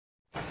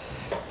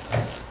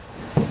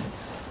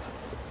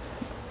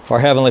Our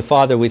Heavenly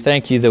Father, we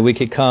thank you that we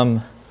could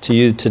come to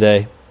you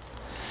today.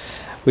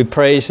 We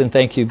praise and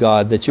thank you,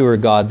 God, that you are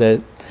God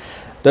that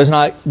does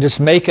not just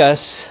make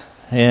us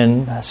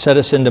and set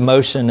us into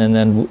motion and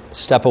then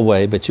step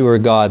away, but you are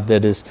God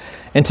that is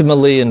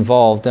intimately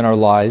involved in our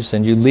lives,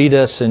 and you lead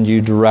us and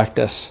you direct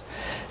us.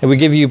 And we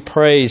give you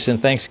praise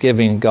and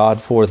thanksgiving,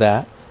 God, for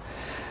that.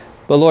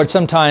 But Lord,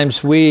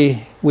 sometimes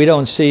we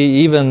don't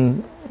see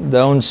even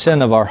the own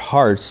sin of our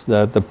hearts,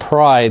 the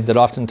pride that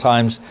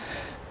oftentimes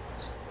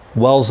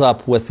wells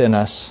up within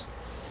us.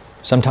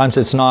 Sometimes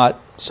it's not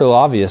so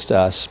obvious to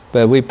us,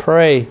 but we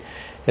pray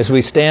as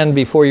we stand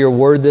before your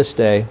word this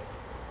day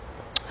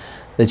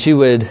that you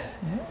would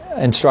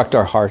instruct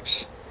our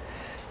hearts.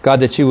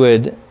 God, that you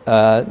would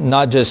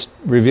not just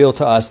reveal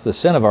to us the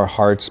sin of our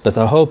hearts, but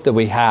the hope that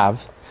we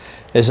have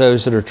as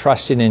those that are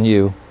trusting in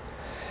you.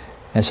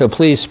 And so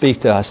please speak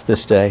to us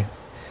this day.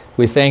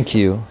 We thank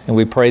you, and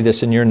we pray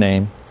this in your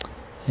name.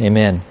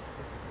 Amen.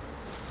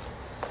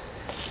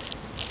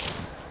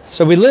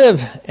 So we live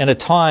in a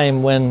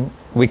time when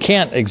we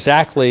can't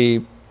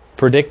exactly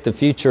predict the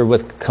future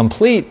with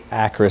complete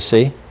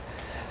accuracy.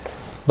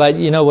 But,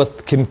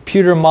 with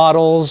computer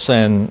models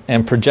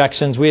and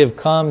projections, we have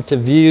come to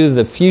view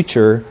the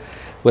future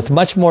with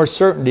much more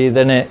certainty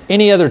than at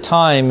any other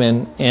time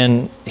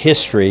in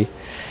history.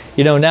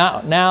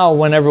 Now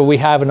whenever we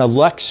have an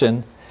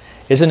election,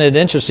 isn't it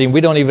interesting? We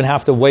don't even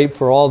have to wait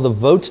for all the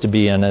votes to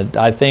be in it.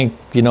 I think,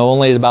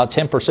 only about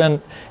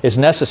 10% is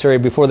necessary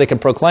before they can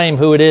proclaim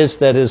who it is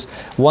that has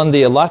won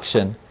the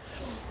election.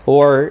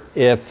 Or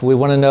if we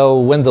want to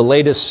know when the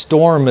latest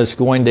storm is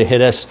going to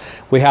hit us,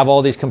 we have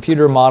all these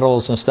computer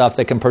models and stuff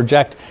that can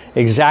project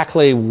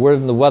exactly where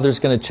the weather's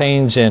going to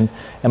change and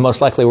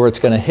most likely where it's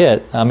going to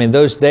hit. I mean,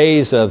 those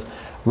days of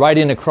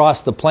riding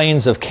across the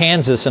plains of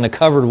Kansas in a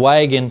covered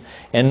wagon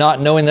and not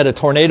knowing that a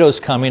tornado is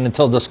coming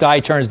until the sky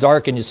turns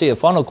dark and you see a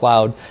funnel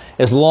cloud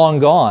is long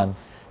gone.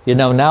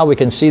 Now we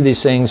can see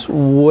these things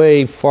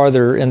way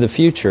farther in the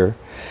future.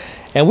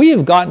 And we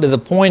have gotten to the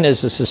point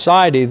as a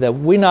society that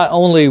we not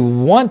only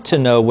want to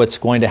know what's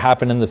going to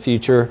happen in the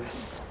future,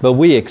 but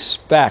we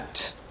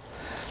expect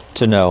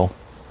to know.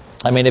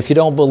 I mean, if you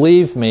don't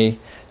believe me,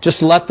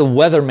 just let the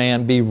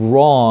weatherman be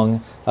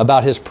wrong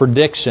about his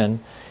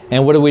prediction.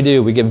 And what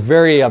do? We get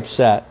very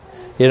upset.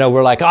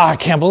 We're like, I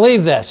can't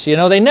believe this.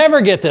 They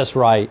never get this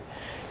right.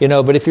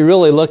 But if you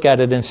really look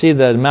at it and see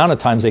the amount of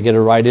times they get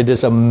it right, it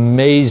is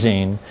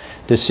amazing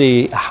to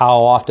see how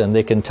often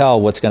they can tell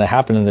what's going to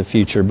happen in the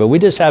future. But we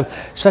just have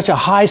such a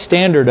high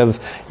standard of,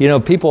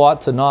 people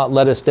ought to not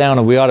let us down,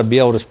 and we ought to be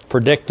able to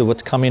predict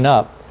what's coming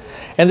up.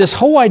 And this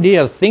whole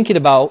idea of thinking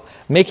about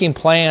making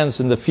plans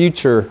in the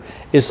future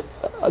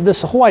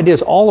this whole idea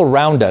is all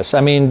around us.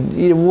 I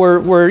mean,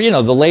 we're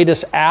the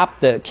latest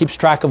app that keeps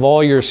track of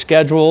all your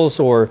schedules,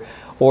 or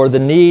the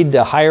need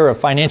to hire a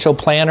financial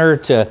planner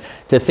to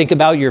think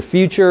about your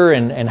future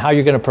and how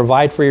you're going to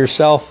provide for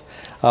yourself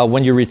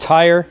when you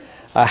retire.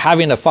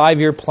 Having a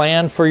 5-year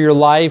plan for your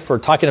life, or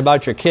talking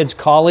about your kids'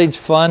 college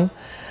fund.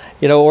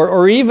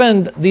 Or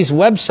even these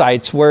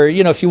websites where,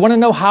 if you want to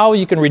know how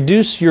you can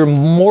reduce your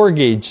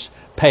mortgage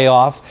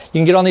payoff, you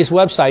can get on these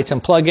websites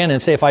and plug in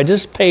and say, if I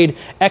just paid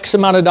X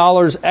amount of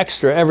dollars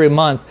extra every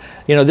month,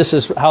 this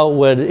is how it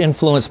would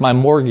influence my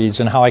mortgage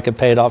and how I could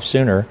pay it off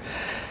sooner.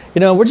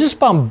 We're just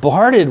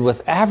bombarded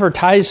with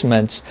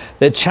advertisements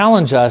that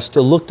challenge us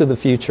to look to the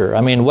future.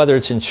 I mean, whether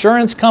it's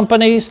insurance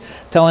companies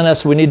telling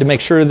us we need to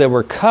make sure that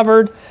we're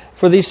covered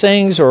for these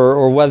things,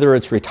 or whether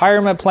it's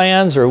retirement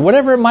plans or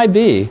whatever it might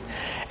be.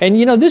 And,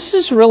 this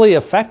has really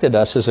affected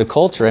us as a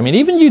culture. I mean,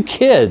 even you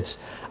kids,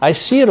 I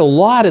see it a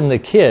lot in the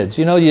kids.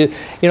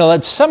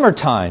 It's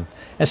summertime.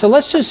 And so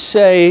let's just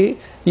say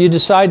you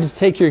decide to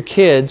take your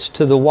kids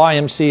to the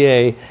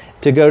YMCA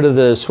to go to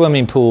the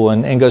swimming pool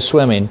and go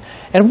swimming.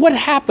 And what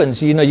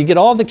happens? You get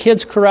all the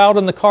kids corralled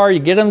in the car, you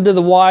get them to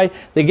the Y,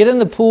 they get in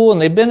the pool,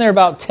 and they've been there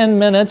about 10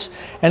 minutes,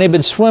 and they've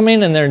been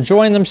swimming, and they're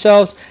enjoying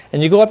themselves,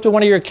 and you go up to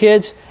one of your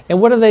kids, and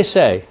what do they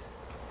say?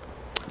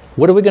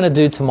 What are we going to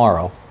do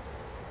tomorrow?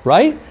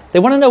 Right? They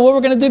want to know what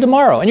we're going to do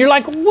tomorrow. And you're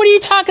like, what are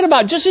you talking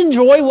about? Just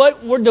enjoy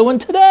what we're doing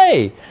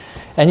today.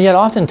 And yet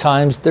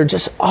oftentimes they're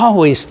just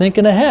always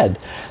thinking ahead.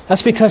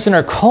 That's because in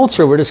our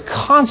culture we're just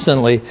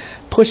constantly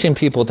pushing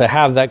people to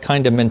have that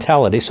kind of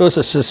mentality. So as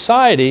a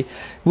society,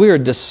 we are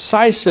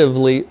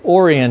decisively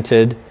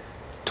oriented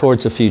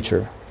towards the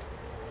future.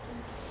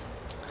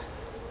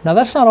 Now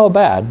that's not all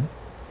bad.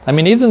 I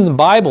mean, even the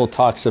Bible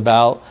talks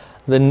about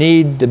the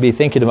need to be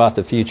thinking about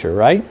the future,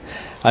 right?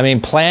 I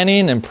mean,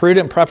 planning and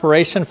prudent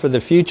preparation for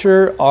the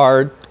future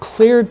are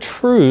clear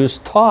truths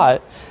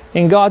taught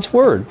in God's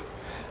Word.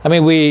 I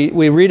mean,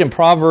 we read in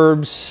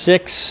Proverbs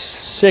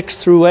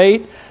 6 through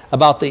 8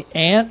 about the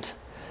ant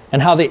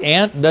and how the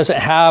ant doesn't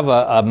have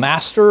a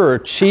master or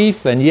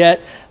chief, and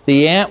yet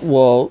the ant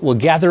will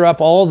gather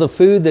up all the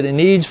food that it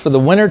needs for the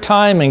winter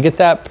time and get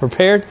that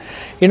prepared.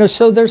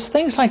 So there's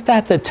things like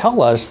that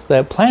tell us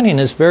that planning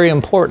is very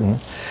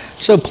important.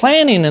 So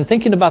planning and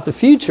thinking about the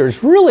future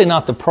is really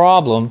not the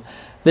problem.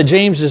 that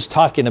James is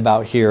talking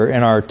about here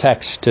in our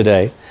text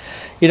today.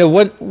 You know,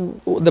 what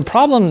the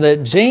problem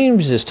that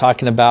James is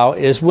talking about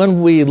is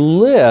when we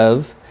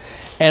live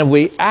and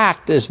we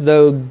act as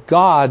though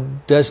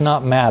God does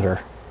not matter.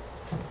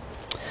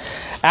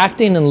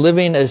 Acting and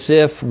living as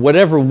if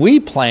whatever we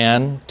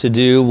plan to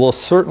do will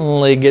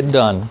certainly get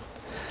done.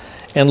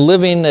 And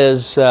living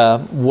as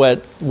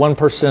what one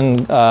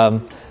person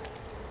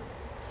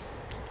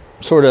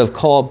sort of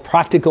called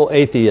practical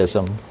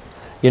atheism.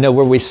 You know,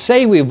 where we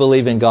say we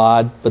believe in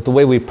God, but the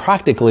way we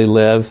practically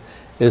live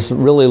is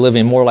really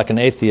living more like an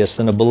atheist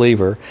than a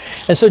believer.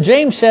 And so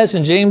James says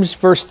in James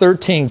verse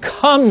 13,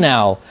 "Come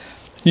now,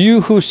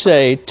 you who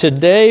say,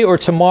 today or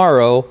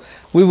tomorrow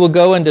we will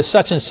go into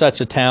such and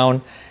such a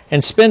town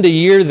and spend a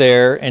year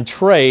there and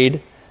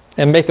trade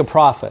and make a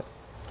profit."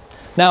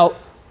 Now,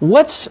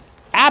 what's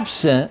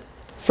absent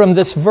from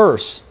this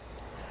verse?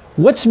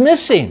 What's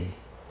missing?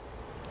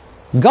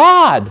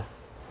 God.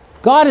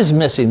 God is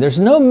missing. There's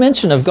no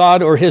mention of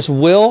God or His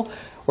will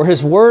or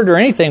His word or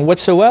anything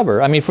whatsoever.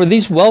 I mean, for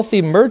these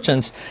wealthy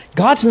merchants,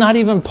 God's not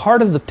even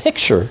part of the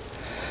picture.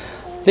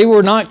 They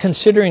were not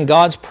considering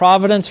God's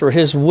providence or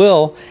His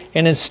will,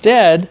 and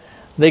instead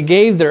they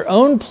gave their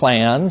own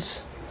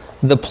plans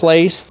the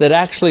place that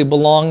actually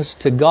belongs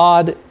to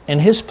God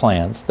and His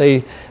plans.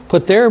 They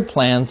put their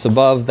plans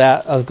above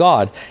that of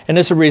God. And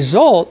as a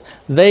result,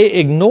 they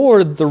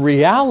ignored the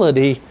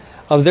reality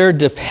of their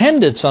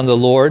dependence on the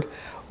Lord,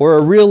 or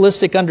a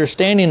realistic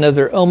understanding of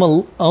their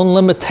own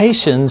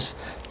limitations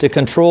to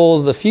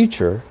control the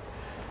future.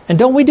 And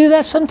don't we do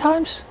that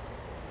sometimes?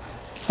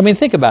 I mean,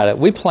 think about it.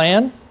 We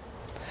plan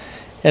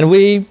and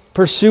we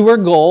pursue our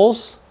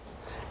goals.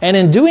 And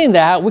in doing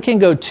that, we can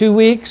go 2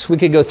 weeks, we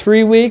can go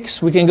 3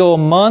 weeks, we can go a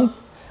month,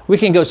 we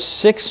can go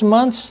 6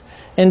 months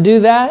and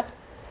do that.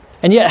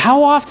 And yet,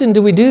 how often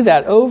do we do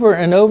that over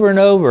and over and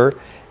over?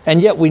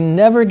 And yet we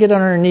never get on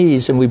our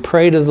knees and we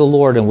pray to the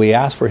Lord and we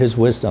ask for His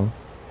wisdom.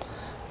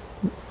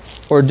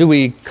 Or do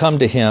we come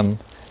to Him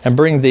and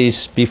bring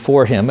these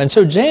before Him? And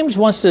so James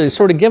wants to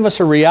sort of give us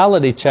a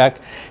reality check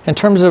in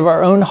terms of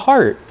our own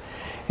heart.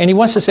 And he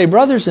wants to say,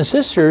 brothers and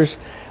sisters,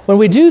 when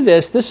we do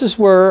this, this is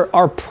where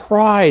our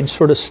pride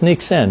sort of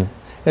sneaks in.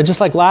 And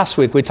just like last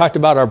week, we talked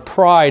about our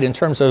pride in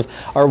terms of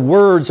our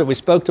words that we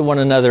spoke to one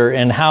another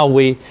and how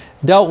we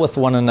dealt with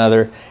one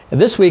another. And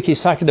this week,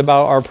 he's talking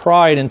about our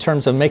pride in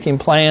terms of making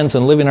plans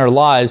and living our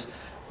lives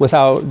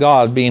without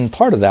God being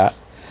part of that.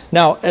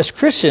 Now, as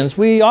Christians,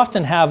 we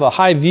often have a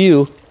high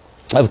view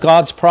of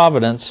God's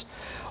providence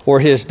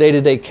or His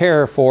day-to-day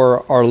care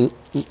for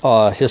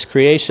His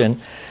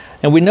creation.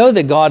 And we know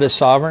that God is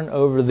sovereign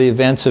over the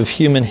events of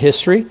human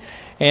history.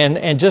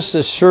 And just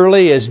as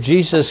surely as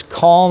Jesus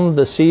calmed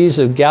the seas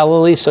of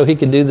Galilee, so He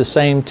can do the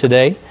same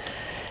today.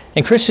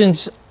 And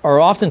Christians are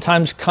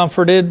oftentimes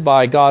comforted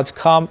by God's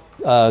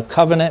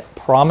covenant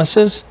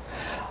promises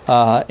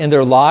in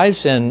their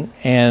lives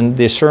and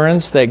the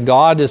assurance that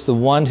God is the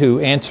one who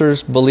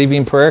answers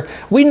believing prayer.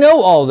 We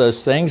know all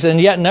those things, and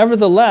yet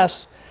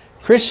nevertheless,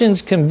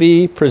 Christians can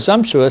be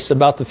presumptuous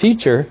about the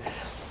future,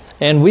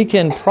 and we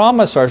can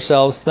promise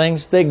ourselves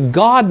things that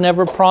God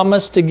never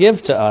promised to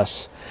give to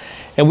us.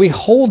 And we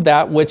hold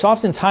that which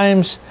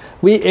oftentimes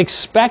we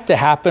expect to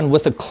happen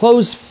with a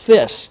closed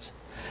fist.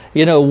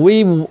 You know,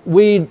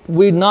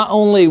 we not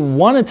only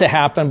want it to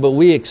happen, but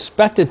we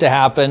expect it to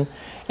happen.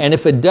 And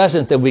if it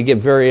doesn't, then we get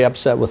very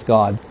upset with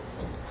God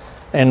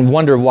and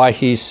wonder why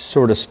He's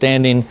sort of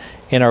standing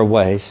in our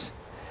ways.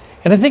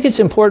 And I think it's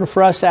important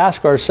for us to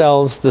ask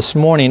ourselves this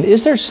morning,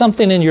 is there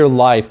something in your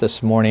life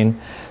this morning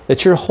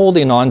that you're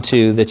holding on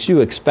to that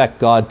you expect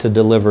God to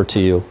deliver to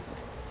you?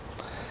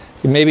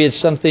 Maybe it's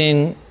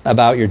something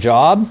about your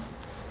job.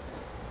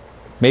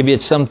 Maybe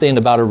it's something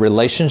about a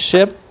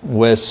relationship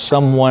with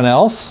someone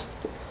else.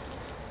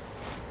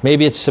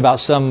 Maybe it's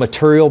about some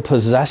material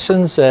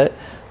possessions that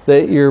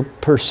you're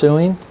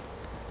pursuing.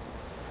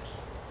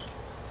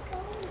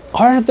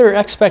 Are there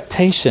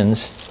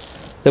expectations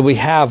that we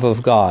have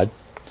of God?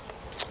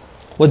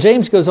 Well,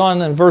 James goes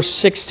on in verse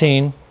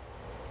 16,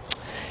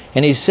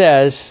 and he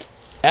says,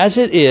 "As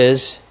it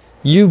is,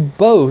 you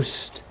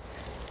boast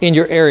in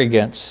your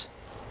arrogance.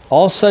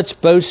 All such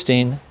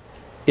boasting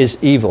is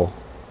evil."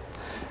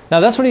 Now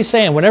that's what he's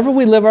saying. Whenever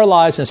we live our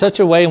lives in such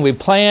a way and we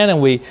plan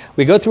and we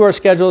go through our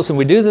schedules and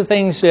we do the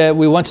things that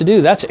we want to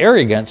do, that's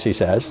arrogance, he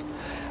says.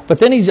 But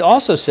then he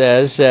also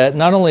says that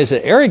not only is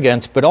it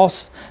arrogance, but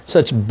also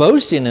such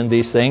boasting in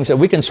these things that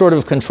we can sort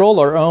of control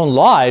our own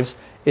lives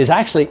is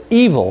actually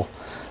evil.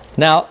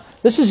 Now,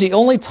 this is the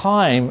only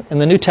time in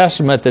the New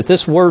Testament that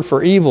this word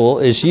for evil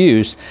is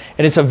used.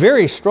 And it's a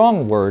very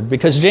strong word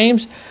because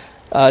James,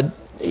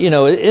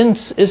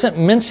 isn't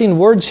mincing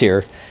words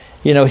here.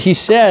 You know, he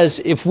says,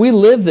 if we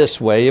live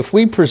this way, if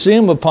we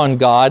presume upon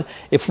God,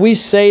 if we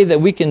say that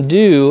we can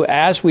do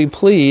as we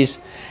please,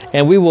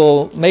 and we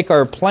will make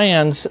our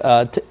plans,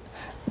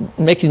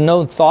 making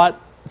no thought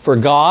for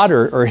God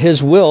or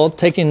His will,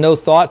 taking no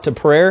thought to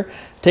prayer,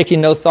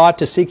 taking no thought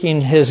to seeking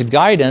His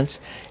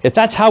guidance, if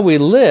that's how we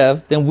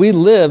live, then we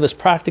live as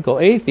practical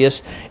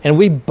atheists, and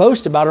we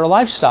boast about our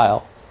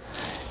lifestyle.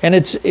 And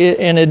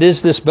it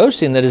is this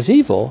boasting that is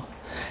evil.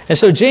 And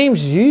so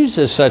James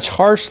uses such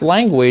harsh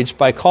language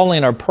by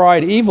calling our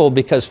pride evil,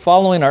 because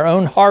following our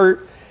own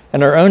heart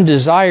and our own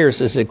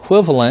desires is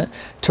equivalent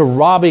to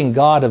robbing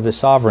God of his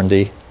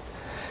sovereignty,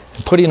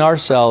 putting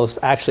ourselves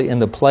actually in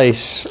the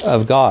place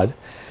of God.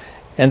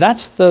 And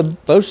that's the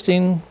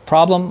boasting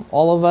problem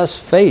all of us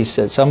face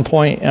at some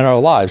point in our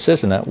lives,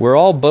 isn't it? We're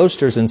all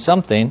boasters in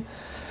something.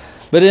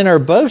 But in our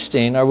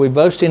boasting, are we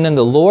boasting in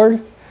the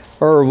Lord?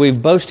 Or are we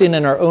boasting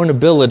in our own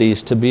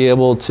abilities to be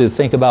able to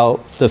think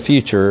about the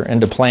future and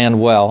to plan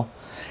well?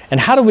 And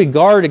how do we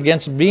guard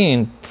against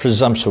being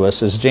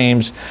presumptuous, as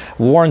James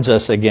warns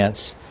us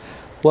against?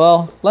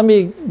 Well, let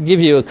me give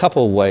you a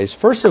couple of ways.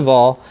 First of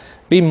all,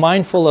 we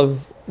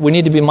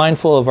need to be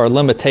mindful of our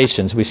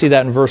limitations. We see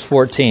that in verse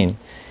 14.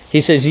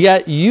 He says,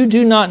 "Yet you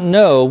do not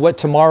know what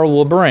tomorrow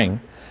will bring.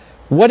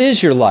 What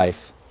is your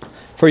life?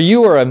 For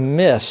you are a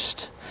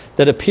mist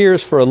that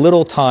appears for a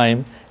little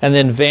time and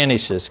then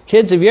vanishes."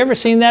 Kids, have you ever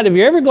seen that? Have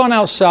you ever gone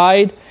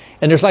outside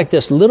and there's like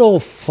this little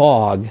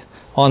fog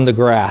on the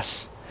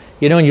grass?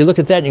 You know, and you look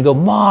at that and you go,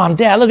 "Mom,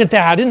 Dad, look at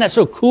that. Isn't that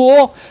so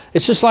cool?"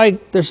 It's just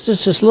like there's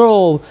just this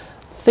little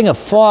thing of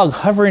fog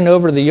hovering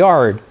over the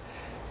yard.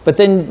 But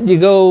then you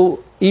go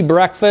eat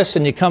breakfast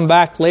and you come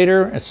back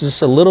later. It's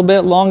just a little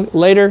bit long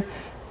later,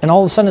 and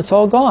all of a sudden it's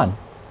all gone.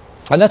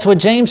 And that's what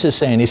James is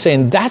saying. He's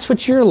saying that's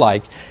what you're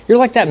like. You're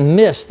like that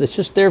mist that's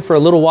just there for a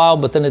little while,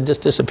 but then it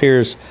just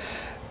disappears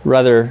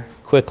rather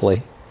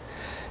quickly.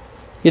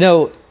 You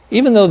know,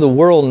 even though the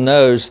world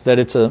knows that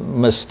it's a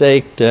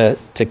mistake to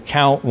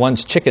count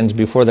one's chickens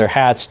before they're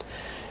hatched,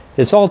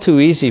 it's all too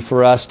easy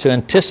for us to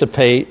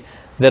anticipate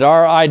that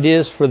our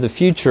ideas for the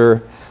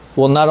future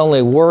will not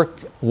only work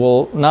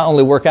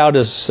out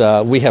as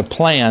we have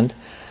planned,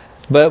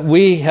 but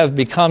we have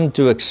become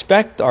to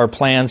expect our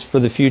plans for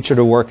the future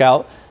to work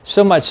out,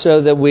 so much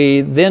so that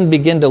we then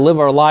begin to live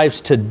our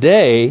lives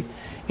today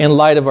in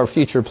light of our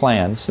future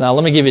plans. Now,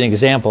 let me give you an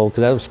example,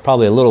 because that was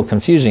probably a little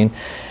confusing.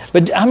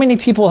 But how many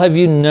people have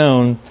you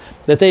known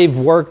that they've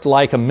worked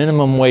like a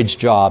minimum wage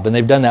job, and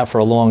they've done that for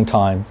a long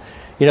time?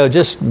 You know,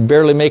 just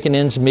barely making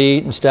ends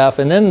meet and stuff,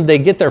 and then they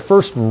get their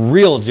first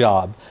real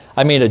job.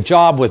 I mean, a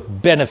job with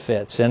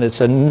benefits, and it's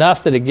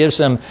enough that it gives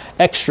them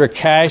extra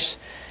cash.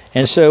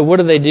 And so what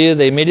do?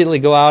 They immediately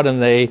go out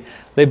and they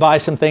buy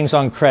some things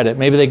on credit.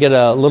 Maybe they get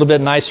a little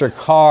bit nicer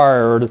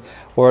car,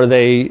 or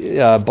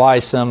they buy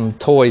some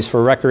toys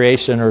for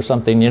recreation or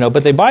something, you know.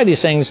 But they buy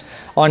these things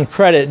on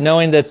credit,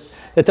 knowing that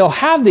they'll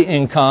have the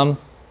income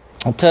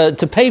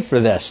to pay for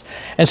this.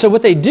 And so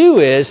what they do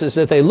is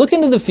that they look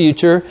into the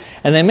future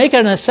and they make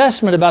an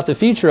assessment about the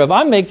future of,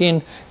 I'm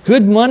making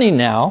good money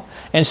now,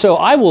 and so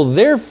I will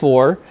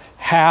therefore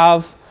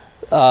have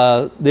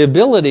the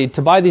ability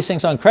to buy these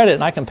things on credit,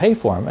 and I can pay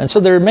for them. And so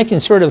they're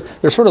sort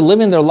of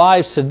living their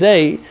lives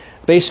today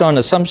based on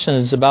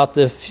assumptions about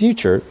the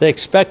future. They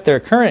expect their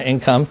current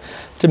income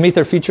to meet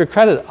their future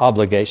credit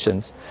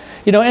obligations.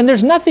 You know, and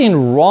there's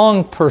nothing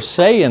wrong per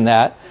se in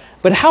that,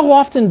 but how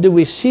often do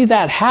we see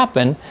that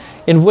happen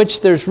in which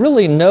there's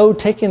really no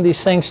taking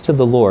these things to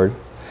the Lord?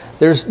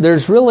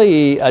 There's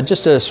really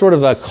just a sort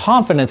of a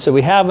confidence that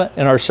we have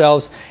in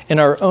ourselves, in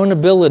our own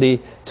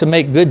ability to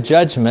make good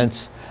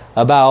judgments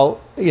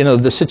about, you know,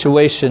 the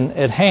situation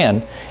at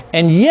hand.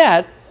 And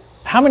yet,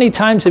 how many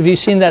times have you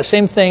seen that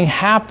same thing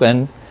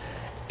happen,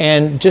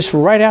 and just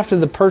right after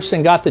the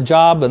person got the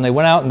job and they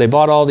went out and they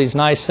bought all these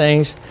nice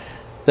things,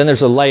 then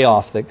there's a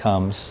layoff that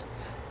comes,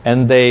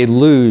 and they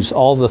lose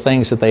all the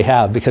things that they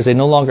have because they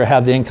no longer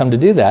have the income to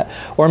do that.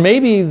 Or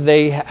maybe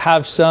they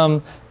have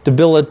some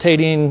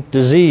debilitating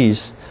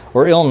disease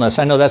or illness.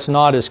 I know that's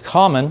not as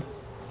common,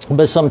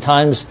 but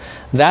sometimes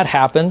that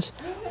happens.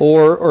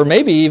 Or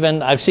maybe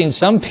even I've seen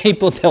some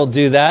people, they'll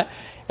do that,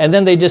 and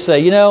then they just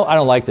say, you know, I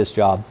don't like this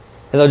job.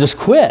 And they'll just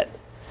quit.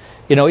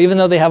 You know, even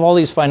though they have all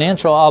these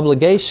financial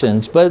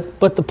obligations. But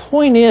the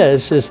point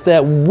is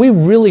that we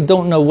really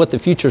don't know what the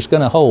future is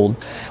going to hold.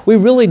 We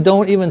really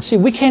don't even see.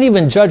 We can't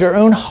even judge our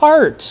own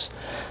hearts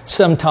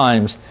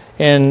sometimes.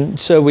 And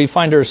so we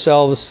find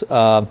ourselves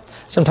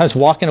sometimes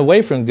walking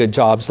away from good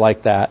jobs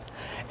like that.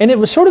 And it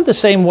was sort of the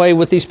same way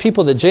with these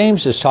people that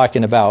James is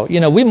talking about. You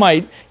know, we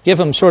might give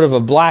them sort of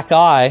a black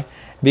eye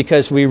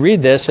because we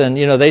read this and,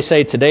 you know, they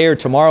say today or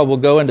tomorrow we'll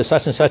go into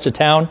such and such a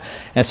town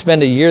and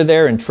spend a year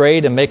there and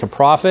trade and make a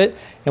profit.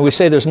 And we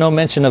say there's no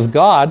mention of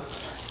God.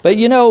 But,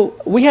 you know,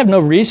 we have no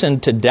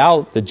reason to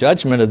doubt the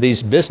judgment of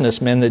these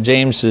businessmen that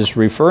James is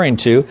referring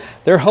to.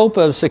 Their hope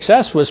of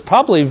success was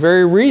probably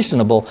very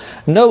reasonable.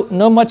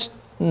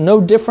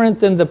 No different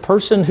than the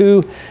person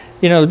who,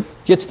 you know,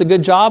 gets the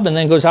good job and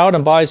then goes out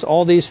and buys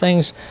all these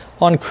things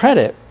on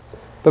credit.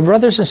 But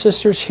brothers and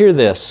sisters, hear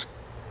this.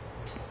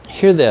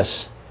 Hear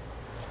this.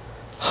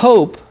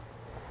 Hope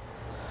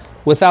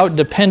without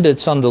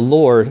dependence on the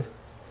Lord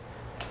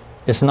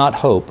is not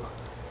hope.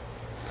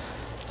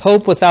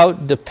 Hope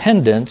without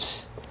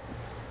dependence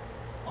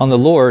on the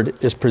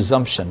Lord is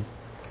presumption.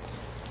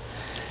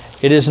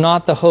 It is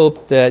not the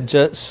hope that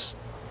just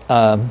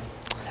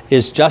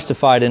is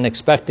justified in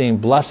expecting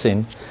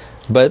blessing,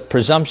 but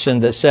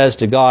presumption that says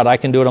to God, I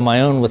can do it on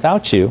my own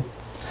without you.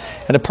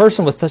 And a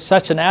person with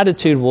such an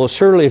attitude will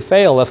surely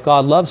fail if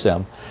God loves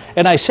them.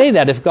 And I say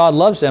that if God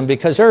loves them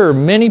because there are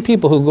many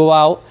people who go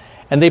out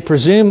and they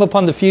presume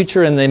upon the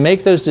future and they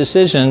make those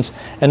decisions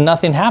and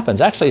nothing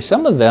happens. Actually,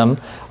 some of them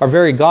are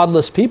very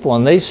godless people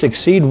and they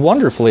succeed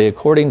wonderfully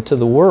according to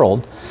the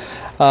world.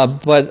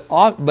 But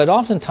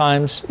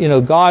oftentimes,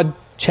 God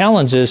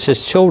challenges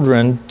His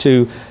children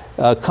to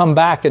come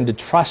back and to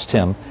trust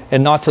Him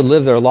and not to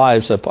live their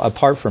lives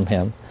apart from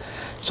Him.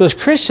 So as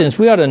Christians,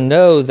 we ought to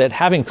know that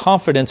having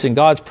confidence in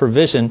God's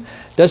provision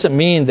doesn't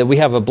mean that we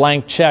have a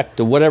blank check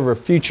to whatever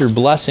future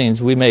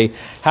blessings we may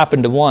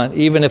happen to want,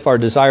 even if our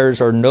desires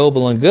are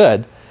noble and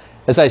good.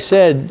 As I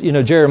said,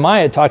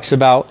 Jeremiah talks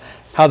about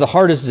how the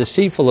heart is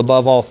deceitful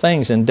above all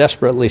things and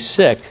desperately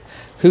sick.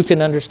 Who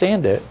can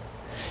understand it?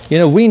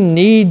 We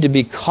need to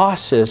be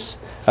cautious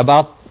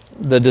about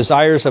the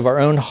desires of our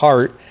own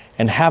heart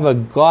and have a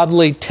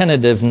godly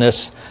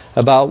tentativeness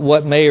about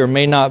what may or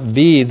may not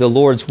be the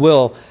Lord's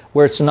will,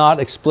 where it's not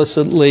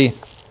explicitly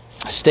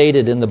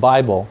stated in the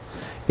Bible.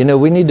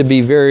 We need to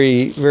be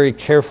very, very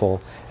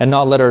careful and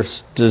not let our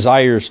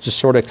desires just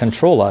sort of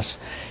control us.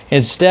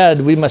 Instead,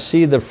 we must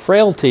see the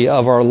frailty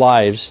of our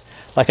lives.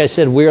 Like I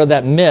said, we are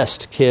that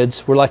mist,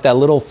 kids. We're like that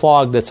little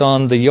fog that's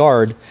on the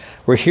yard.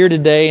 We're here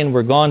today and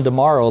we're gone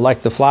tomorrow,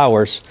 like the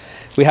flowers.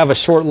 We have a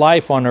short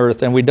life on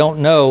earth and we don't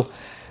know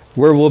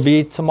where we'll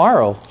be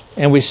tomorrow.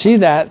 And we see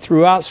that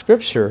throughout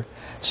Scripture.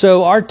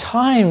 So our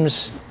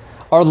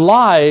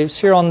lives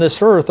here on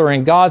this earth are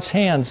in God's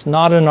hands,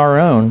 not in our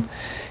own.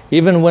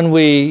 Even when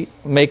we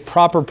make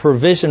proper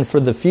provision for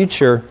the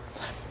future,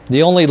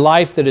 the only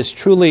life that is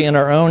truly in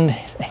our own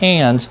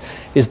hands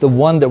is the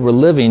one that we're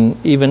living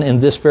even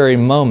in this very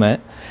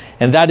moment.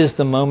 And that is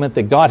the moment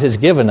that God has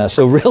given us.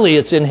 So really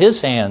it's in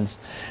His hands.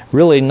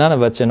 Really none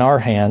of it's in our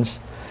hands.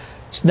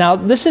 Now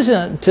this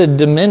isn't to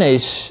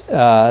diminish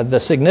the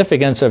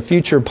significance of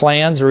future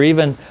plans or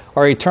even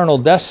our eternal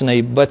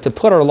destiny, but to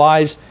put our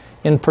lives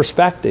in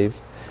perspective.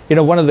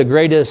 One of the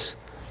greatest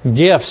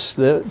gifts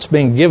that's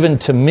been given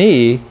to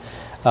me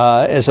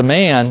as a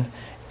man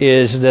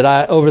is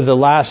that over the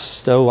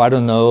last,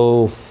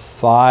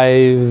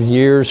 5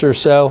 years or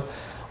so,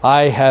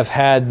 I have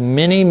had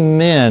many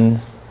men,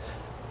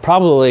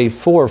 probably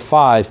 4 or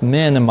 5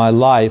 men in my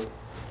life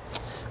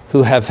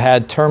who have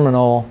had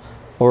terminal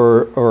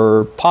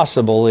or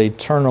possibly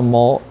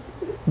terminal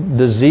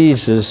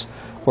diseases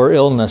or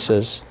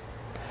illnesses.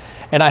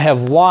 And I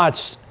have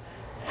watched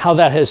how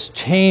that has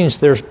changed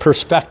their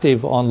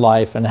perspective on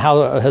life and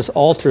how it has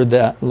altered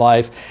that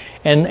life.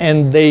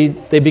 And they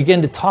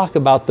begin to talk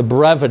about the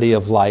brevity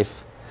of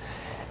life.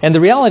 And the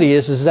reality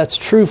is that's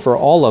true for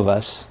all of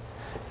us.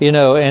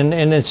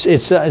 And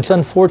it's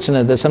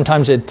unfortunate that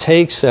sometimes it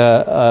takes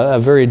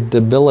a very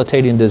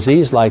debilitating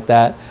disease like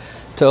that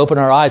to open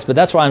our eyes. But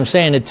that's why I'm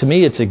saying to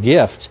me it's a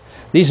gift.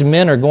 These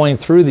men are going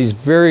through these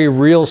very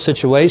real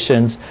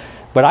situations.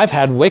 But I've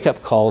had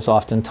wake-up calls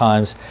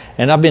oftentimes,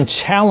 and I've been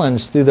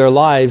challenged through their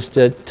lives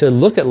to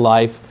look at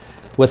life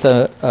with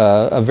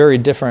a very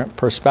different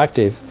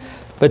perspective.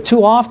 But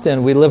too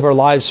often we live our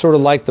lives sort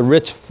of like the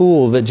rich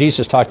fool that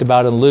Jesus talked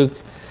about in Luke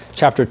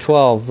chapter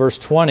 12, verse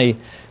 20,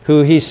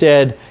 who He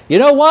said, you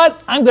know what?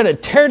 I'm going to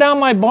tear down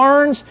my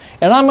barns,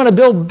 and I'm going to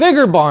build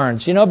bigger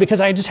barns,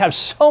 because I just have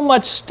so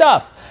much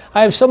stuff.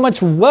 I have so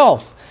much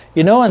wealth,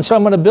 and so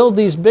I'm going to build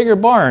these bigger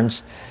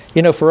barns.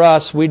 For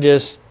us, we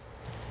just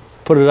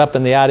put it up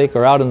in the attic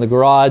or out in the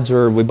garage,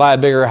 or we buy a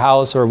bigger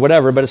house or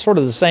whatever, but it's sort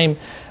of the same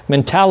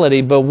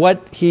mentality. But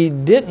what He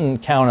didn't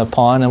count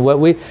upon, and what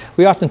we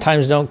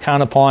oftentimes don't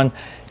count upon,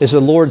 is the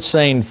Lord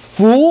saying,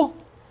 fool,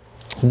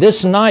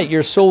 this night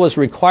your soul is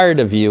required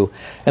of you,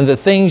 and the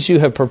things you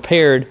have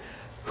prepared,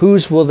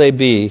 whose will they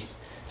be?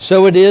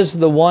 So it is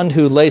the one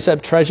who lays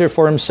up treasure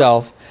for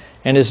himself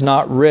and is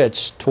not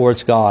rich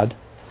towards God.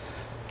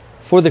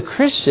 For the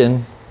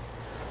Christian,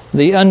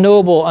 the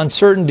unknowable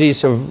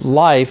uncertainties of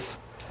life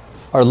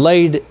are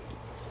laid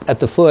at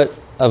the foot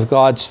of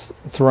God's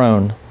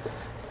throne.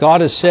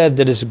 God has said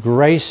that His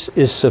grace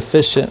is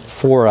sufficient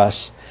for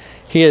us.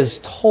 He has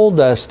told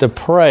us to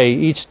pray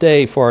each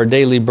day for our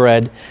daily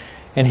bread,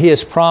 and He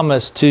has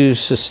promised to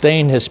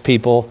sustain His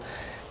people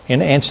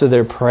and answer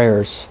their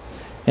prayers.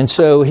 And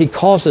so He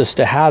calls us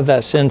to have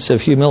that sense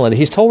of humility.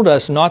 He's told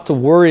us not to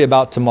worry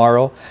about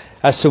tomorrow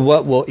as to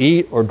what we'll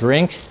eat or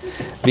drink,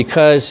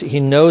 because He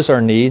knows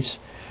our needs.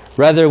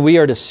 Rather, we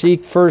are to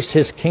seek first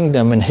His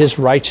kingdom and His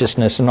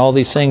righteousness, and all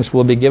these things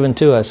will be given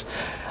to us.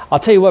 I'll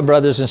tell you what,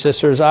 brothers and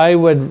sisters, I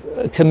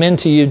would commend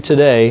to you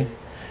today,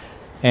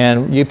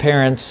 and you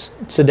parents,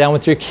 sit down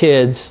with your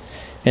kids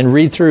and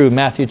read through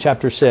Matthew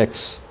chapter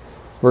 6,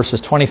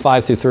 verses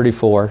 25 through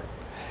 34,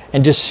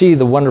 and just see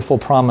the wonderful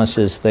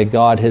promises that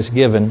God has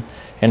given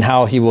and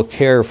how He will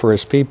care for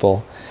His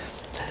people.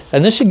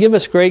 And this should give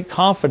us great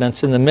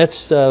confidence in the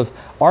midst of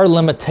our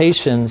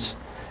limitations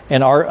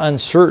and our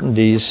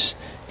uncertainties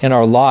in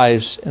our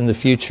lives in the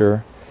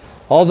future.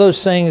 All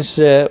those things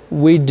that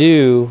we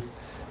do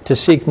to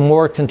seek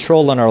more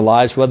control in our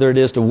lives, whether it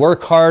is to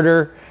work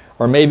harder,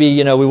 or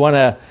maybe we want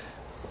to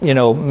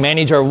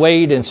manage our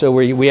weight, and so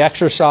we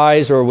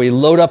exercise, or we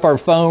load up our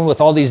phone with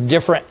all these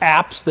different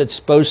apps that's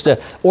supposed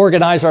to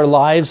organize our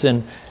lives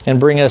and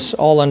bring us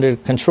all under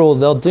control,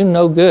 they'll do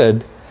no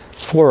good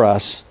for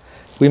us.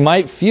 We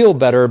might feel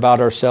better about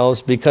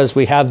ourselves because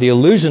we have the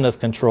illusion of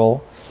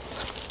control,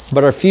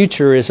 but our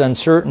future is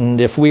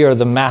uncertain if we are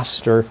the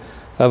master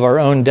of our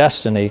own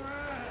destiny.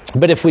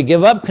 But if we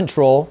give up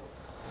control,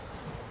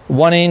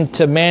 wanting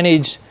to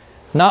manage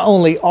not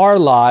only our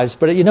lives,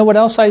 but you know what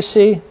else I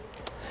see?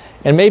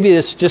 And maybe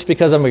it's just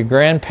because I'm a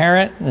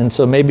grandparent, and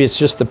so maybe it's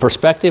just the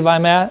perspective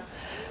I'm at.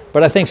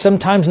 But I think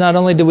sometimes not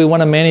only do we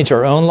want to manage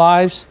our own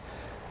lives,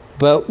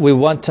 but we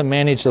want to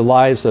manage the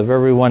lives of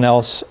everyone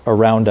else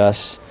around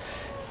us,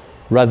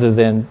 rather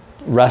than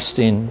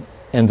resting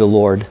in the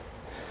Lord,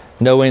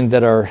 knowing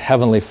that our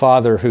Heavenly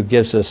Father, who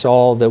gives us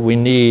all that we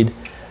need,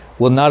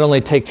 will not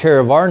only take care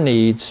of our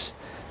needs,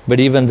 but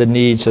even the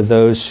needs of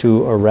those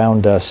who are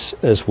around us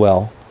as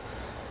well.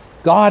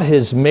 God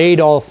has made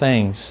all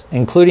things,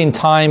 including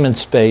time and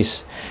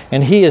space,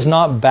 and He is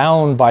not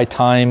bound by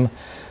time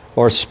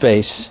or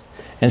space.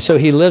 And so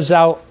He lives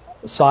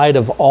outside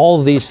of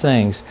all these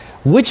things.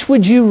 Which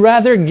would you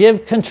rather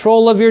give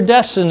control of your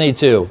destiny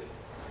to?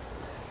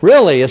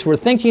 Really, as we're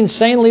thinking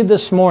sanely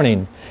this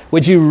morning,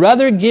 would you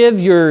rather give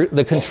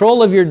the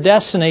control of your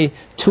destiny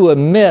to a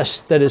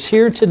mist that is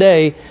here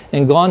today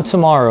and gone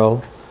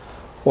tomorrow,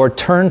 or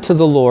turn to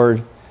the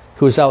Lord,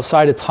 who is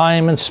outside of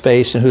time and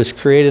space and who has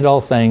created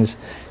all things,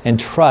 and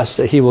trust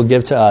that He will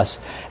give to us?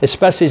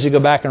 Especially as you go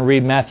back and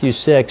read Matthew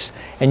 6,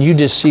 and you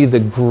just see the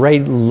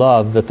great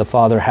love that the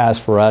Father has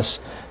for us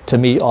to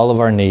meet all of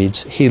our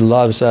needs. He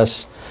loves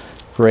us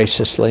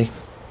graciously.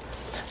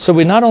 So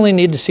we not only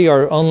need to see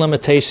our own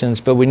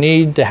limitations, but we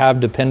need to have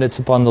dependence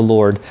upon the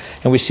Lord.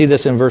 And we see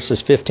this in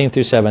verses 15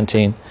 through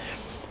 17.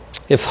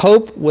 If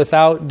hope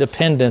without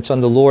dependence on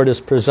the Lord is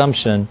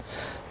presumption,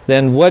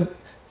 then what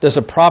does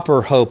a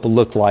proper hope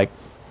look like?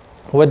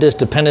 What does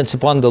dependence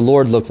upon the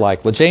Lord look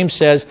like? Well, James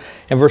says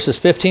in verses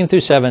 15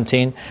 through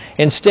 17,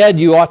 instead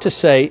you ought to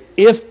say,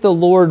 if the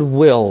Lord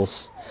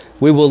wills,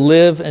 we will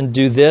live and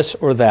do this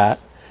or that.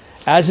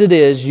 As it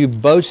is, you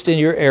boast in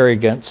your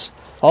arrogance.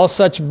 All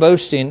such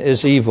boasting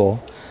is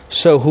evil.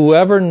 So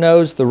whoever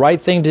knows the right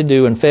thing to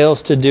do and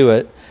fails to do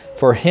it,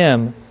 for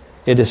him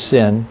it is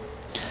sin.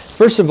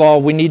 First of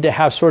all, we need to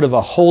have sort of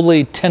a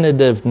holy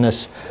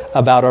tentativeness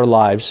about our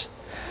lives.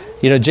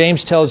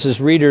 James tells his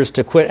readers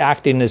to quit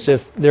acting as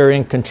if they're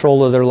in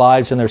control of their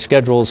lives and their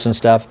schedules and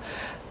stuff.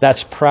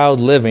 That's proud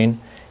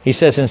living. He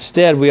says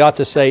instead we ought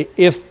to say,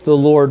 if the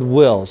Lord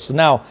wills.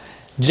 Now,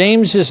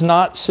 James is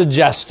not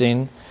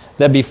suggesting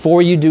that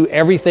before you do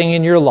everything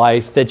in your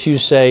life that you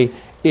say,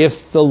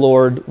 if the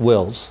Lord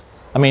wills.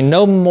 I mean,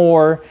 no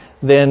more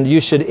than you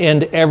should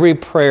end every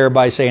prayer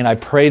by saying, I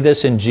pray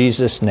this in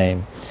Jesus'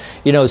 name.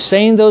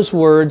 Saying those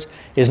words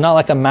is not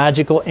like a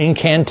magical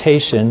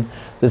incantation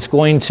that's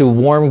going to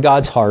warm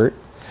God's heart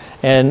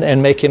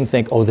and make Him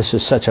think, oh, this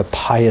is such a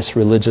pious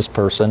religious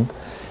person.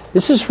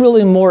 This is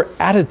really more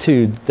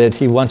attitude that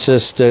He wants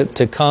us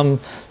to come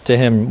to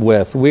Him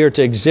with. We are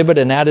to exhibit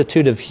an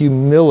attitude of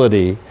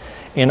humility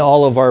in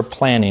all of our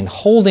planning,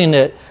 holding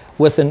it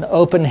with an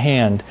open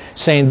hand,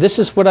 saying, this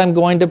is what I'm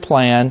going to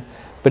plan,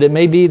 but it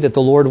may be that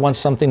the Lord wants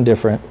something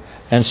different.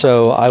 And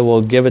so I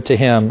will give it to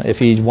Him if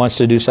He wants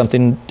to do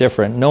something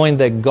different, knowing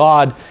that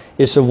God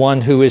is the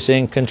one who is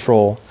in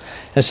control.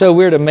 And so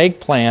we're to make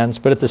plans,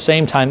 but at the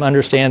same time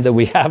understand that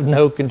we have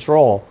no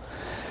control.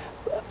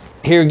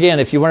 Here again,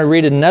 if you want to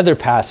read another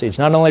passage,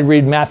 not only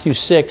read Matthew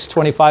 6,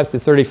 25 through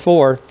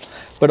 34,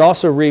 but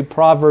also read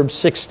Proverbs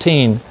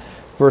 16,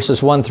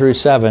 verses 1 through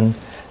 7,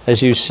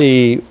 as you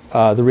see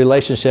the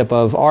relationship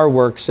of our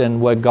works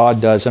and what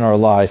God does in our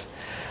life.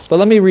 But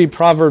let me read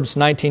Proverbs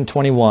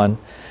 19:21.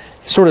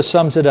 It sort of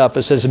sums it up.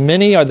 It says,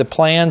 many are the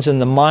plans in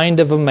the mind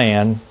of a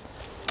man,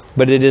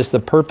 but it is the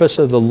purpose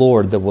of the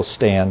Lord that will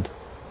stand.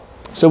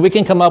 So we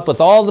can come up with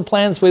all the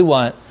plans we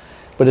want,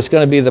 but it's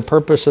going to be the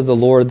purpose of the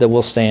Lord that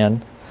will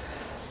stand.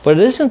 But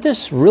isn't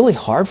this really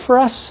hard for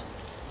us?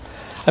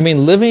 I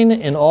mean, living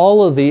in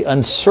all of the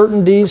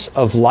uncertainties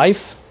of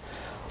life,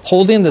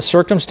 holding the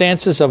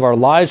circumstances of our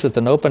lives with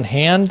an open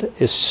hand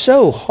is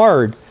so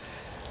hard.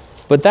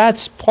 But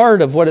that's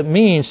part of what it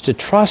means to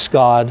trust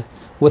God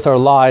with our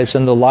lives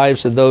and the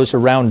lives of those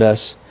around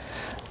us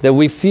that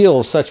we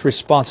feel such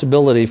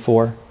responsibility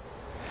for.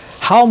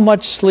 How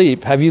much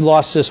sleep have you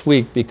lost this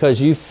week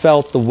because you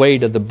felt the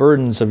weight of the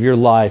burdens of your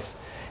life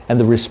and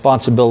the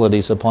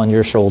responsibilities upon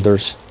your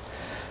shoulders?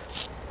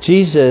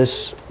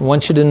 Jesus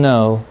wants you to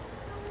know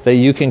that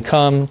you can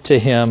come to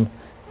Him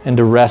and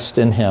to rest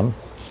in Him.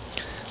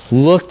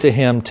 Look to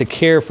Him to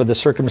care for the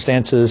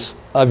circumstances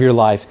of your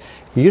life.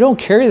 You don't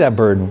carry that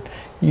burden.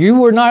 You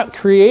were not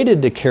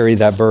created to carry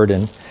that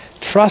burden.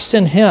 Trust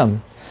in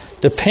Him.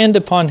 Depend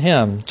upon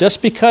Him.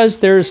 Just because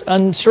there's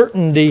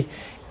uncertainty,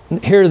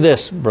 hear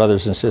this,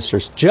 brothers and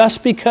sisters.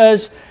 Just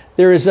because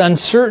there is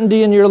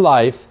uncertainty in your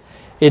life,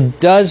 it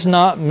does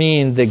not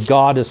mean that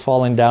God is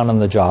falling down on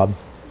the job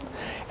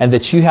and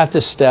that you have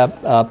to step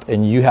up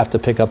and you have to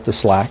pick up the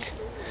slack.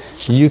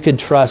 you could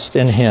trust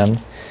in Him.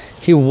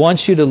 He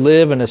wants you to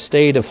live in a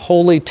state of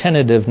holy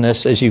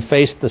tentativeness as you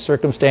face the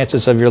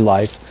circumstances of your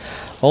life.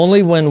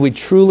 Only when we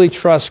truly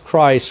trust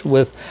Christ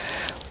with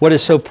what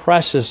is so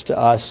precious to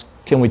us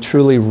can we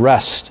truly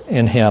rest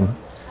in Him.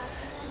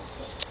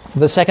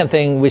 The second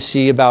thing we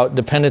see about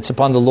dependence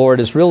upon the Lord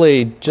is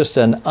really just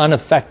an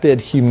unaffected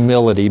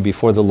humility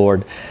before the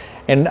Lord.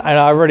 And I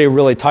already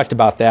really talked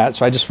about that,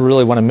 so I just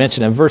really want to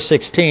mention it. In verse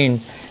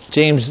 16,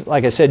 James,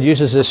 like I said,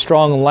 uses this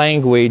strong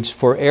language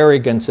for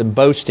arrogance and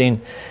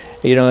boasting,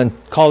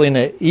 and calling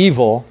it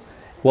evil.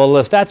 Well,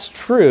 if that's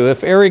true,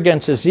 if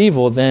arrogance is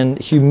evil, then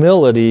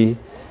humility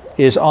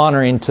is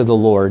honoring to the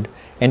Lord.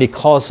 And He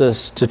calls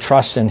us to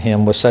trust in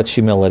Him with such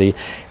humility.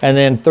 And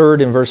then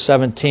third, in verse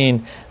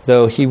 17,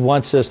 though, He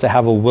wants us to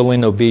have a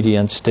willing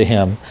obedience to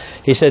Him.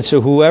 He said,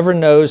 so whoever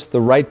knows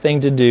the right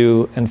thing to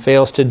do and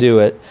fails to do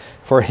it,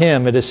 for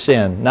him it is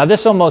sin. Now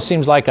this almost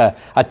seems like a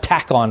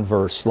tack-on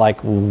verse.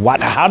 Like, what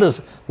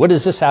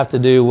does this have to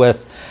do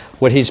with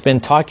what he's been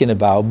talking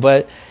about?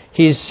 But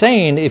he's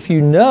saying, if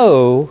you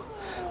know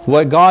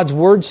what God's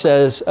Word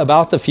says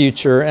about the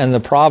future and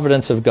the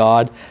providence of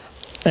God,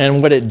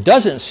 and what it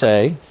doesn't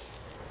say,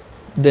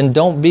 then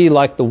don't be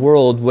like the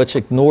world, which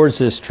ignores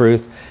this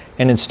truth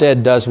and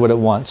instead does what it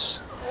wants.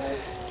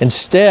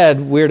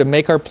 Instead, we're to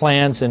make our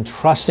plans in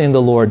trusting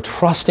the Lord,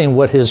 trusting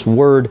what His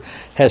Word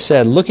has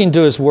said, looking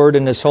to His Word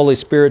and His Holy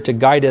Spirit to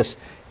guide us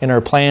in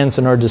our plans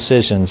and our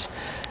decisions.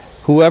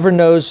 Whoever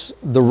knows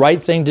the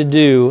right thing to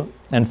do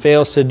and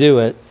fails to do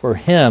it, for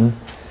him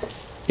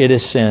it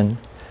is sin.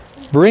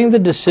 Bring the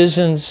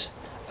decisions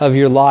of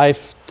your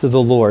life to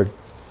the Lord.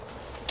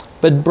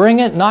 But bring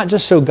it not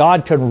just so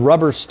God can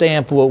rubber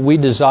stamp what we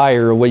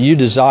desire or what you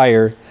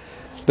desire,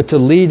 but to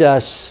lead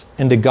us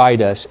and to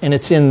guide us. And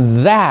it's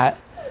in that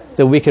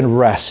we can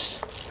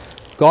rest.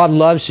 God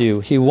loves you.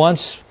 He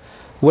wants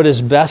what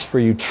is best for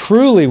you,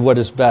 truly what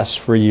is best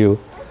for you.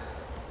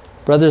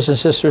 Brothers and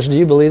sisters, do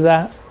you believe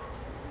that?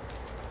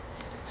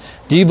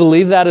 Do you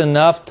believe that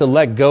enough to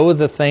let go of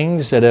the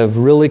things that have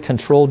really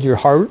controlled your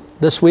heart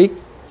this week?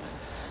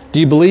 Do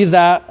you believe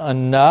that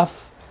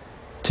enough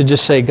to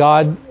just say,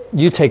 God,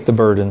 you take the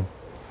burden.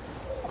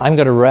 I'm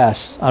going to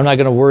rest. I'm not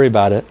going to worry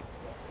about it.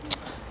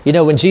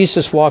 When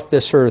Jesus walked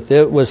this earth,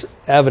 it was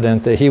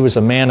evident that He was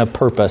a man of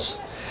purpose.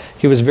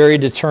 He was very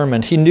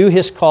determined. He knew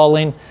His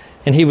calling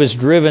and He was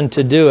driven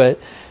to do it.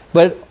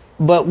 But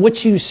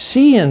what you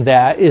see in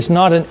that is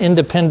not an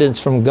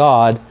independence from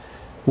God.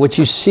 What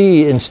you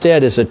see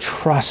instead is a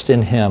trust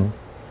in Him.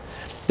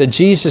 That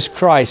Jesus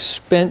Christ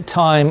spent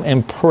time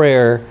in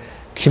prayer,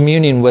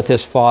 communing with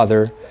His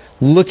Father,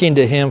 looking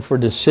to Him for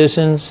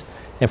decisions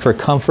and for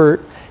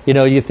comfort.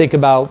 You think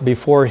about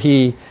before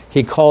He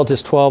called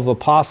His 12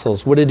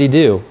 apostles, what did He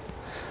do?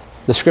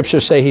 The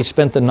Scriptures say He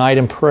spent the night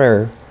in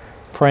prayer,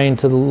 praying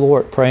to the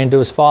Lord, praying to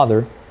His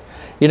Father.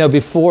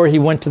 Before He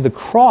went to the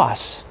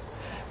cross,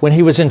 when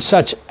He was in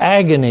such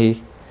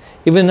agony,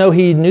 even though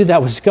He knew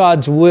that was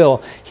God's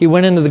will, He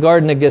went into the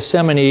Garden of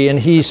Gethsemane and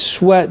He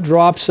sweat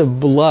drops of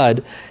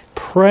blood,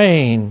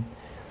 praying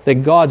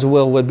that God's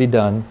will would be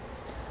done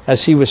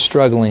as He was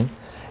struggling.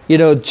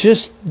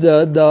 Just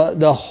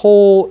the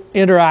whole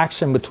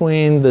interaction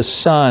between the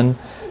Son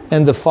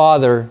and the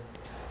Father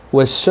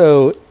was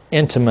so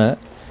intimate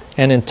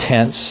and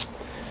intense.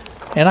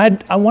 And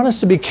I want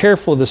us to be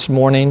careful this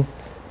morning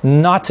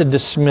not to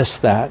dismiss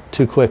that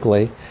too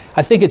quickly.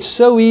 I think it's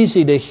so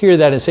easy to hear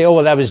that and say, oh,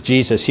 well, that was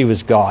Jesus. He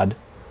was God.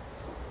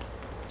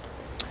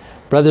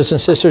 Brothers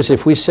and sisters,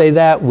 if we say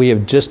that, we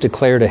have just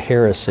declared a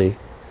heresy.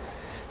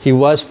 He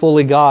was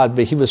fully God,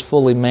 but He was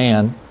fully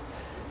man.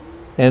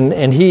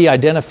 And He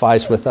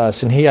identifies with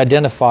us, and He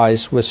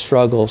identifies with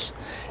struggles.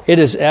 It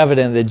is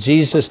evident that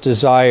Jesus'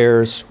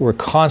 desires were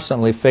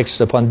constantly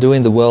fixed upon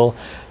doing the will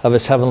of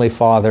His Heavenly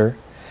Father.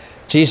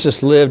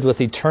 Jesus lived with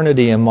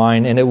eternity in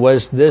mind, and it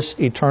was this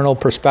eternal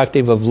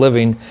perspective of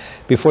living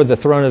before the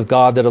throne of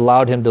God that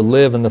allowed Him to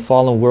live in the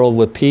fallen world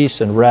with peace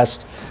and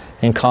rest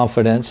and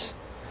confidence.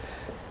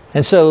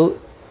 And so,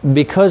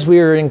 because we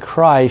are in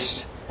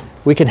Christ,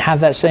 we can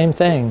have that same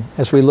thing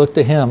as we look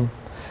to Him.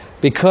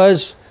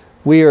 Because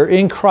we are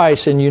in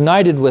Christ and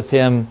united with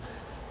Him,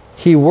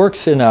 He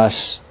works in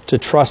us to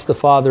trust the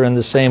Father in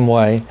the same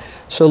way.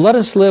 So let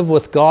us live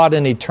with God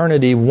in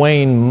eternity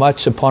weighing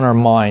much upon our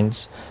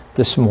minds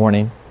this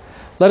morning.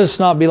 Let us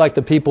not be like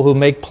the people who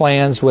make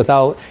plans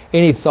without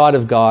any thought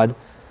of God,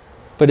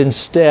 but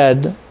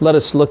instead let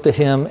us look to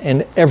Him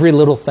in every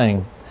little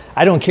thing.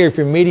 I don't care if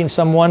you're meeting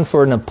someone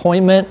for an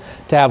appointment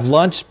to have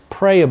lunch,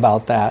 pray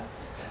about that.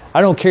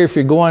 I don't care if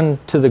you're going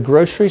to the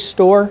grocery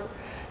store,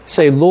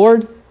 say,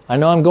 Lord, I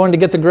know I'm going to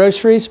get the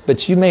groceries,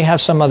 but you may have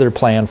some other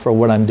plan for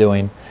what I'm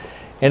doing.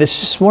 And it's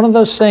just one of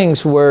those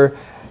things where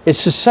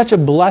it's just such a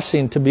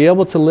blessing to be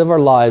able to live our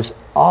lives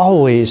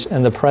always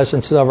in the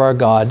presence of our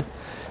God,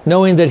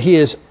 knowing that He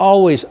is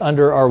always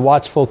under our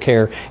watchful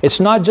care.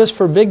 It's not just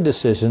for big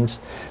decisions,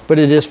 but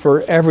it is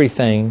for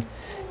everything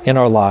in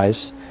our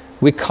lives.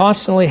 We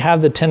constantly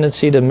have the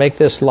tendency to make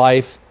this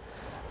life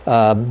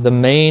the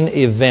main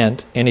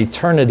event in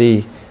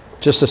eternity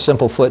just a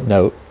simple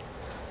footnote.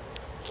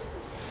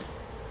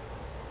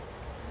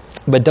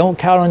 But don't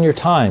count on your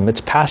time.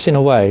 It's passing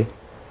away.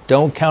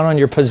 Don't count on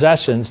your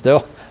possessions.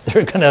 They're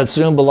going to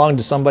soon belong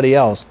to somebody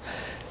else.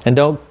 And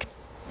don't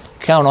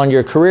count on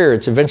your career.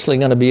 It's eventually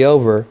going to be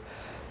over.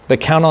 But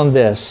count on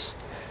this,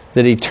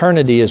 that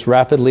eternity is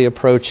rapidly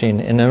approaching.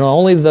 And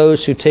only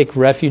those who take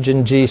refuge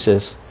in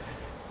Jesus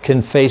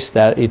can face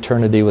that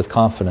eternity with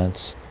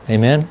confidence.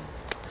 Amen?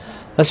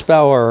 Let's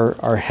bow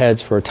our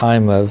heads for a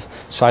time of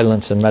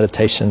silence and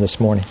meditation this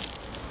morning.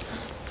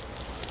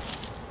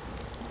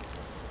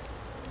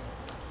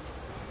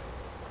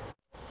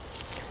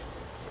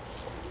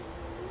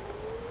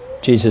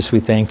 Jesus, we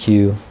thank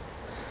you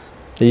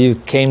that you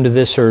came to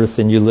this earth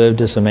and you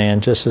lived as a man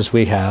just as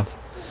we have.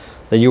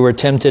 That you were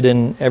tempted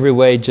in every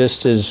way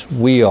just as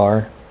we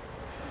are.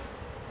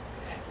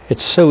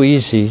 It's so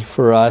easy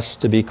for us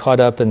to be caught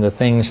up in the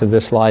things of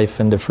this life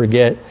and to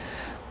forget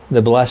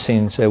the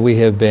blessings that we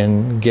have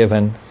been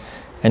given,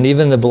 and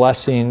even the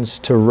blessings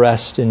to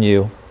rest in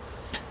you.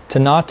 To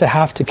not to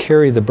have to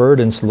carry the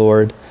burdens,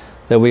 Lord,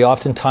 that we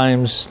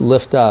oftentimes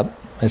lift up.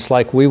 It's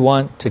like we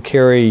want to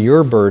carry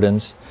your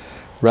burdens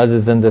rather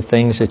than the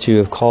things that you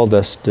have called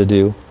us to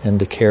do and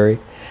to carry.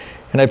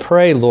 And I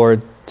pray,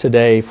 Lord,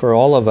 today for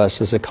all of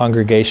us as a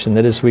congregation,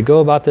 that as we go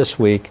about this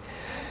week,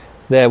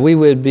 that we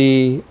would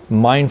be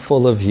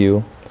mindful of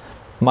you,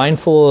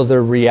 mindful of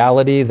the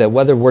reality that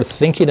whether we're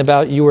thinking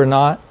about you or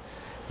not,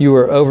 you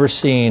are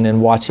overseeing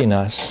and watching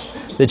us,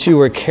 that you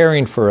are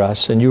caring for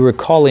us and you are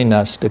calling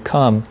us to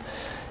come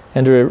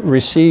and to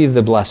receive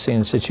the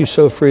blessings that you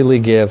so freely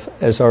give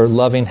as our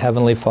loving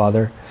Heavenly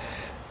Father.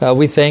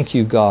 We thank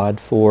you,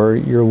 God, for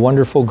your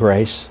wonderful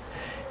grace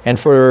and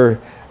for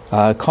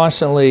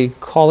constantly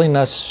calling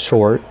us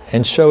short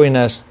and showing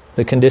us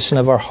the condition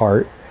of our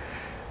heart.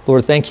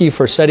 Lord, thank you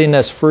for setting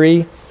us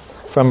free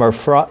from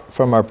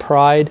our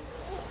pride,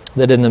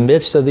 that in the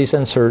midst of these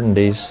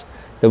uncertainties,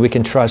 that we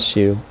can trust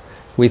you.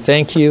 We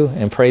thank you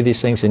and pray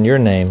these things in your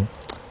name.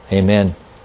 Amen.